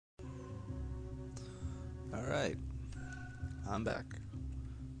Alright, I'm back.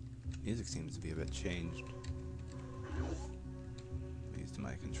 Music seems to be a bit changed. Used to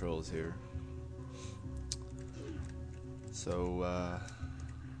my controls here. So,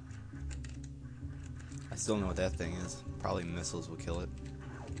 I still don't know what that thing is. Probably missiles will kill it.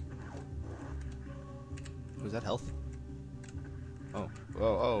 Was that health? Oh,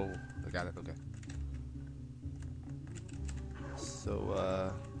 I got it, okay.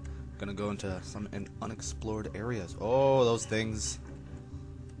 So, gonna go into some unexplored areas. Oh, those things.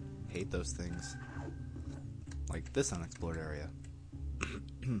 Hate those things. Like this unexplored area.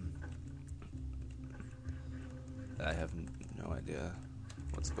 I have no idea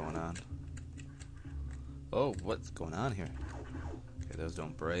what's going on. Oh, what's going on here? Okay, those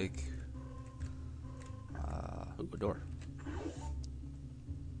don't break. Ooh, a door.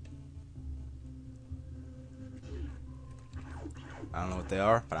 I don't know what they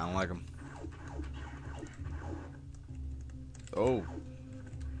are, but I don't like them. Oh.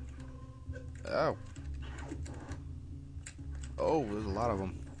 Oh. Oh, there's a lot of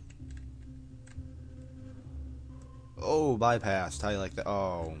them. Oh, bypassed. How you like that?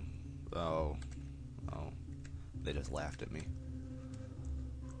 Oh. Oh. Oh. They just laughed at me.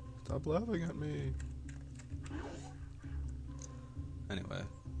 Stop laughing at me. Anyway.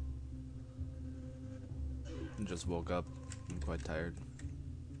 I just woke up. I'm quite tired.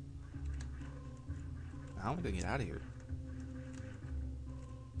 How am I gonna get out of here?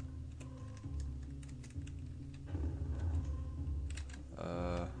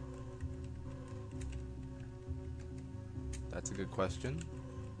 That's a good question.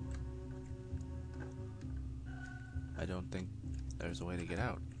 I don't think there's a way to get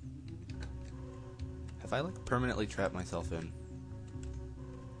out. Have I like permanently trapped myself in?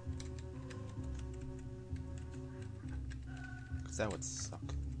 Cause that would suck.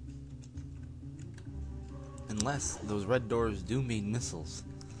 Unless those red doors do mean missiles.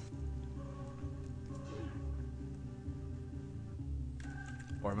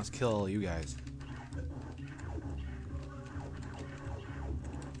 Or I must kill all you guys.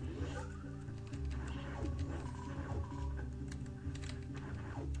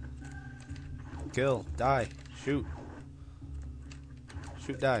 Kill, die, shoot.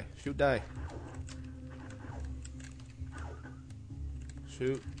 Shoot, die, shoot, die.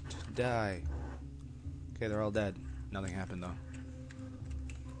 Shoot, die. Okay, they're all dead. Nothing happened though.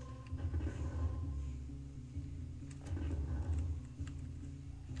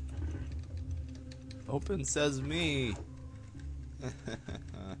 Open sesame.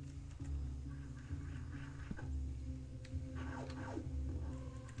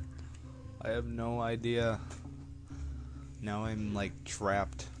 I have no idea. Now I'm like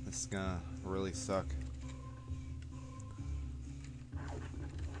trapped. This is gonna really suck.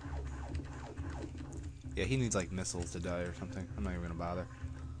 Yeah, he needs like missiles to die or something. I'm not even gonna bother.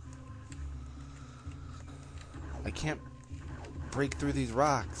 I can't break through these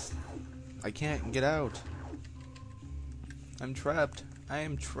rocks. I can't get out. I'm trapped. I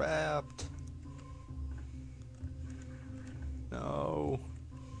am trapped. No.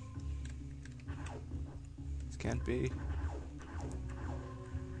 This can't be.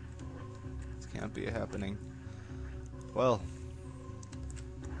 This can't be happening. Well.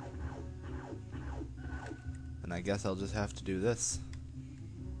 And I guess I'll just have to do this.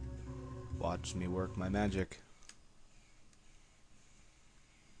 Watch me work my magic.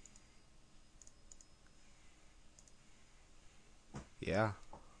 Yeah.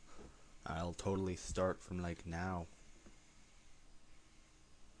 I'll totally start from like now.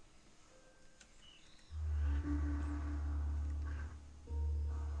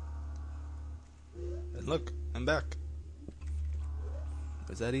 And look, I'm back. It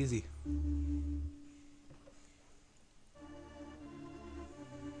was that easy.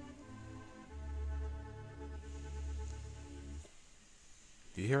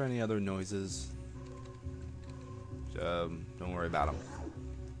 Do you hear any other noises? Don't worry about them.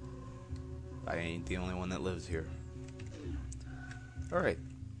 I ain't the only one that lives here. Alright,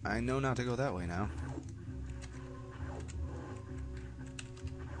 I know not to go that way now.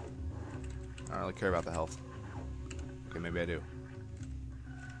 I don't really care about the health. Okay, maybe I do.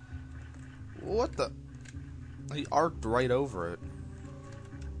 What the? He arced right over it.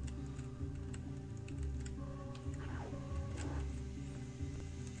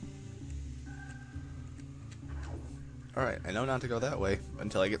 Alright, I know not to go that way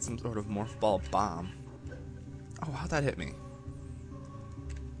until I get some sort of morph ball bomb. Oh, how'd that hit me?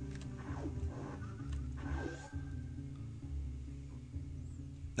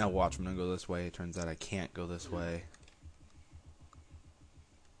 Now watch, I'm gonna go this way. It turns out I can't go this way.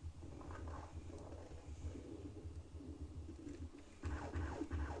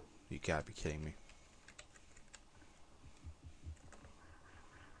 gotta be kidding me.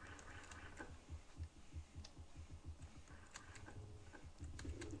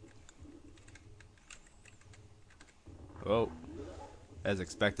 Oh, as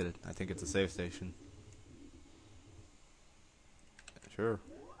expected, I think it's a safe station. Sure.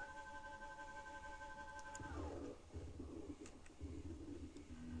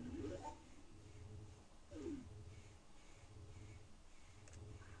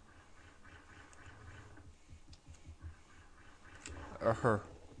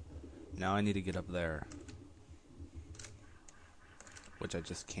 Now I need to get up there. Which I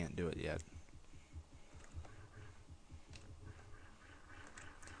just can't do it yet.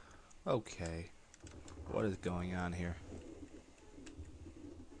 Okay. What is going on here?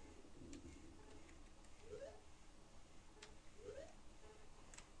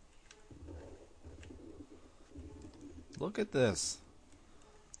 Look at this.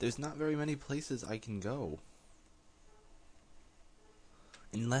 There's not very many places I can go.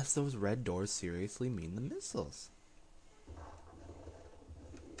 Unless those red doors seriously mean the missiles.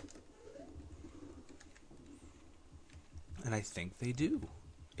 And I think they do.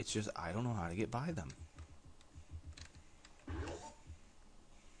 It's just I don't know how to get by them.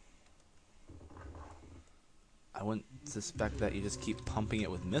 I wouldn't suspect that you just keep pumping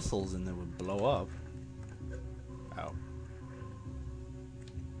it with missiles and it would blow up. Ow.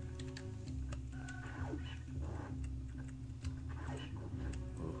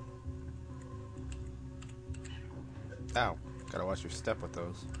 Ooh. Ow. Gotta watch your step with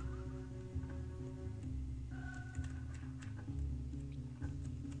those.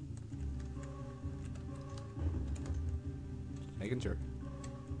 Making sure.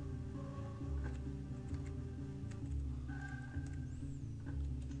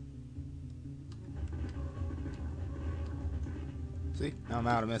 See? Now I'm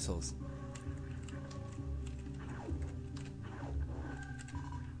out of missiles.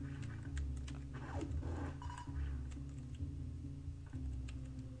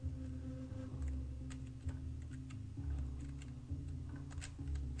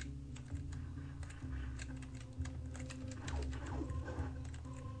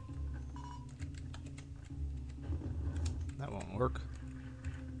 That won't work.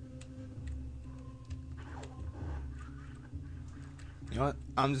 You know what?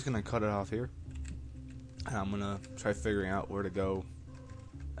 I'm just gonna cut it off here. And I'm gonna try figuring out where to go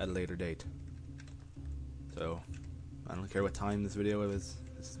at a later date. So, I don't care what time this video is.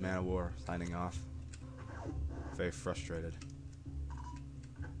 This is Manawar signing off. Very frustrated.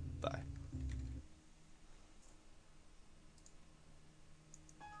 Bye.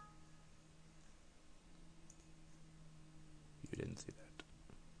 You didn't see that.